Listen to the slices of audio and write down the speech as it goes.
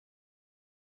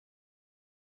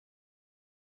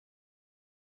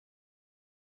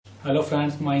Hello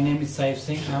friends, my name is Sahib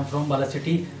Singh. I am from Ambala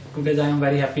city. Today I am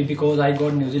very happy because I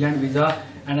got New Zealand visa,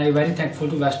 and I am very thankful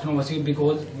to Western Overseas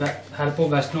because with help of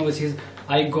Western Overseas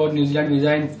I got New Zealand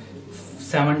visa in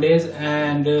 7 days.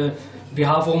 And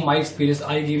behalf of my experience,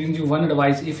 I giving you one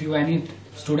advice: if you any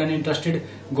student interested,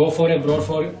 go for abroad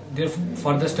for their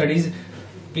further studies.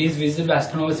 Please visit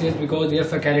Western Overseas because their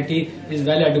faculty is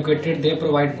well educated. They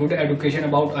provide good education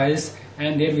about IELTS,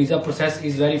 and their visa process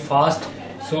is very fast.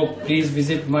 So please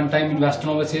visit one time in Western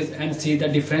Overseas and see the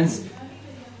difference.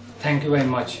 Thank you very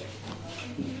much.